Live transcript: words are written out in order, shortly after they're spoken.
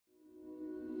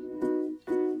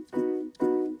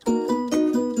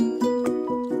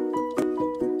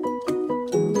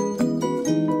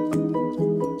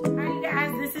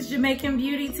Making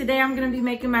Beauty. Today I'm going to be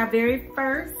making my very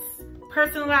first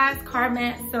personalized card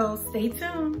mat, so stay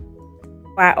tuned.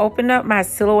 I opened up my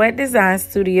Silhouette Design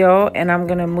Studio and I'm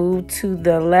going to move to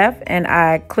the left, and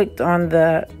I clicked on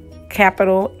the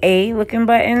capital A looking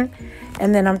button,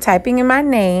 and then I'm typing in my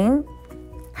name,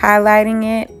 highlighting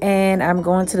it, and I'm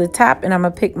going to the top and I'm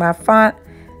going to pick my font.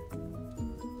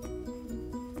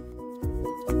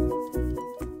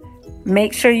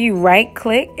 Make sure you right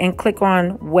click and click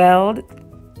on weld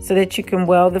so that you can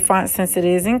weld the font since it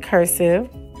is in cursive.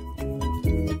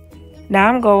 Now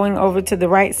I'm going over to the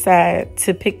right side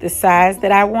to pick the size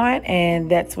that I want,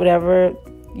 and that's whatever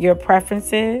your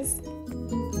preference is.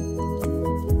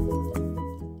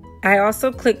 I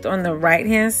also clicked on the right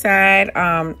hand side.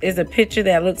 Is a picture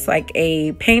that looks like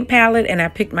a paint palette, and I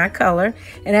picked my color.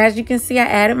 And as you can see, I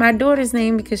added my daughter's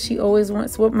name because she always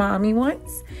wants what mommy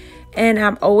wants. And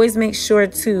I always make sure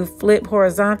to flip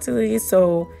horizontally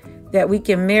so that we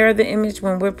can mirror the image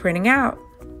when we're printing out.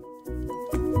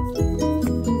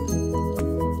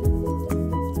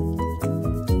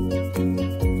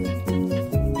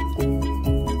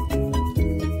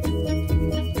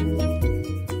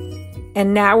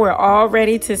 And now we're all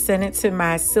ready to send it to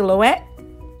my Silhouette.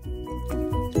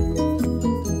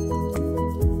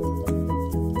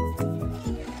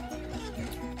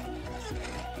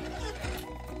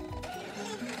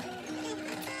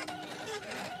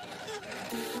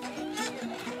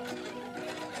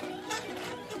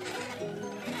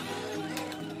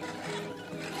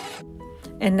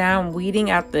 And now I'm weeding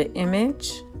out the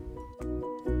image.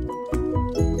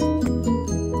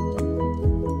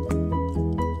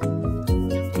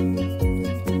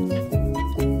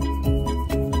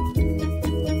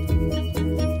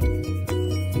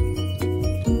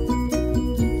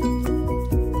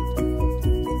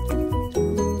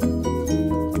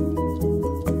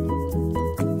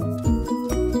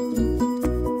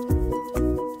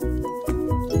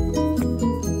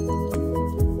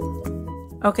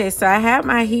 Okay, so I have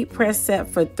my heat press set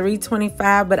for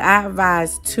 325, but I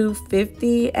advise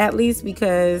 250 at least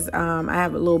because I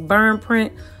have a little burn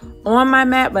print on my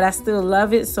mat, but I still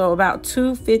love it. So about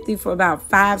 250 for about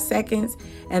 5 seconds,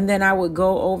 and then I would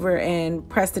go over and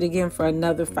press it again for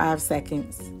another 5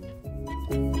 seconds.